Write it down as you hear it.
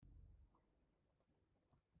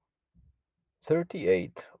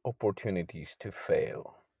38 opportunities to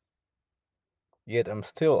fail. Yet I'm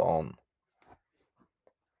still on.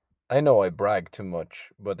 I know I brag too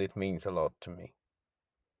much, but it means a lot to me.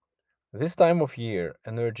 This time of year,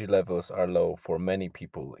 energy levels are low for many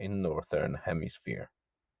people in northern hemisphere.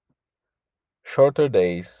 Shorter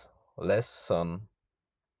days, less sun,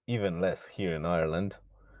 even less here in Ireland.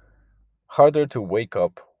 Harder to wake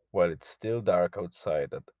up while it's still dark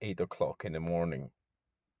outside at 8 o'clock in the morning.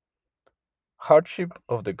 Hardship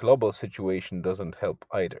of the global situation doesn't help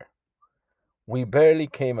either. We barely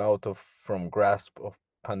came out of from grasp of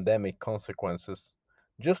pandemic consequences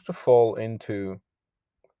just to fall into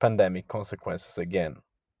pandemic consequences again.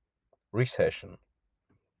 Recession.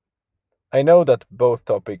 I know that both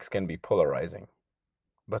topics can be polarizing,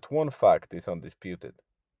 but one fact is undisputed.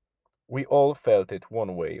 We all felt it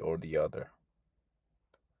one way or the other.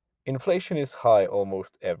 Inflation is high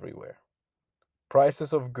almost everywhere.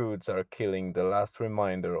 Prices of goods are killing the last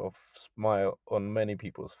reminder of smile on many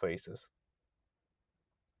people's faces.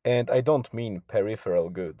 And I don't mean peripheral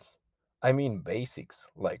goods. I mean basics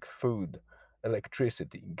like food,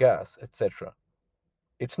 electricity, gas, etc.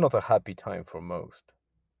 It's not a happy time for most.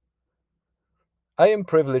 I am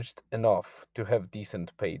privileged enough to have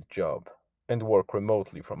decent paid job and work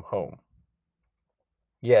remotely from home.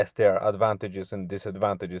 Yes, there are advantages and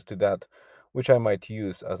disadvantages to that, which I might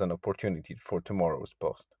use as an opportunity for tomorrow's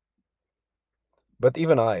post. But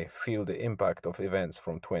even I feel the impact of events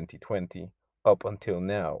from 2020 up until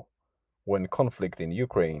now, when conflict in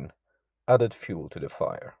Ukraine added fuel to the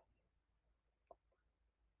fire.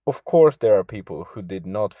 Of course, there are people who did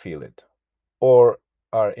not feel it, or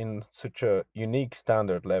are in such a unique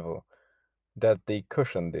standard level that they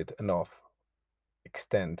cushioned it enough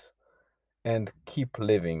extent and keep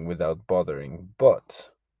living without bothering.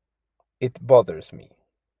 But it bothers me.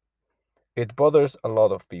 It bothers a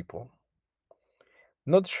lot of people.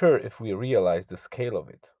 Not sure if we realize the scale of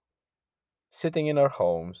it. Sitting in our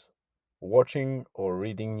homes, watching or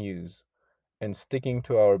reading news, and sticking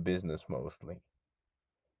to our business mostly.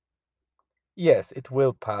 Yes, it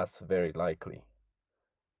will pass very likely.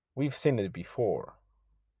 We've seen it before.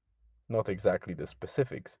 Not exactly the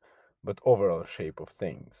specifics, but overall shape of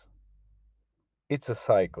things. It's a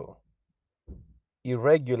cycle,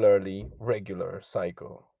 irregularly regular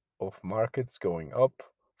cycle of markets going up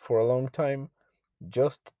for a long time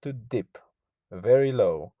just to dip very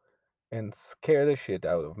low and scare the shit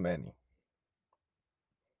out of many.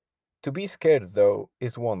 To be scared though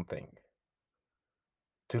is one thing.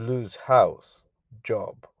 To lose house,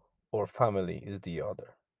 job, or family is the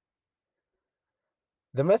other.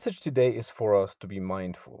 The message today is for us to be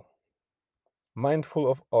mindful,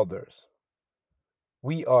 mindful of others.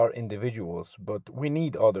 We are individuals, but we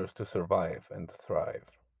need others to survive and thrive.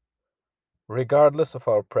 Regardless of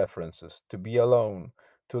our preferences, to be alone,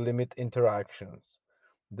 to limit interactions,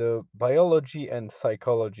 the biology and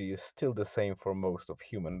psychology is still the same for most of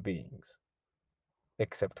human beings,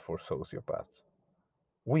 except for sociopaths.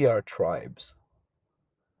 We are tribes.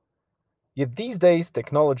 Yet these days,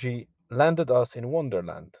 technology landed us in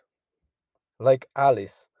Wonderland. Like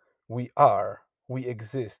Alice, we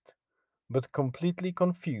exist, but completely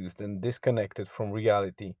confused and disconnected from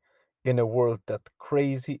reality in a world that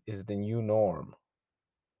crazy is the new norm,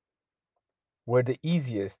 where the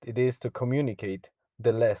easiest it is to communicate,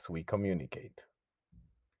 the less we communicate.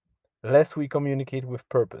 Less we communicate with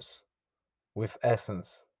purpose, with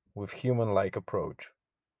essence, with human like approach.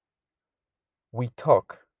 We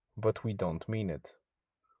talk, but we don't mean it.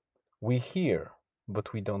 We hear,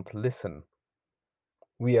 but we don't listen.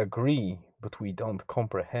 We agree, but we don't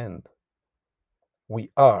comprehend. We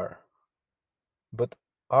are, but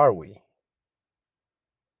are we?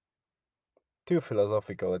 Too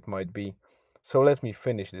philosophical it might be, so let me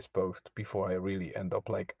finish this post before I really end up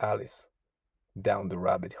like Alice, down the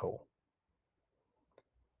rabbit hole.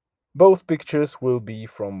 Both pictures will be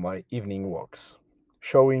from my evening walks,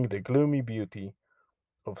 showing the gloomy beauty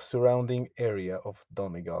of surrounding area of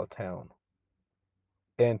Donegal town,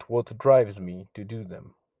 and what drives me to do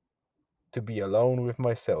them, to be alone with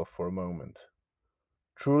myself for a moment,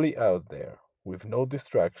 truly out there, with no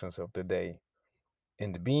distractions of the day,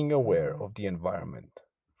 and being aware of the environment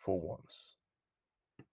for once.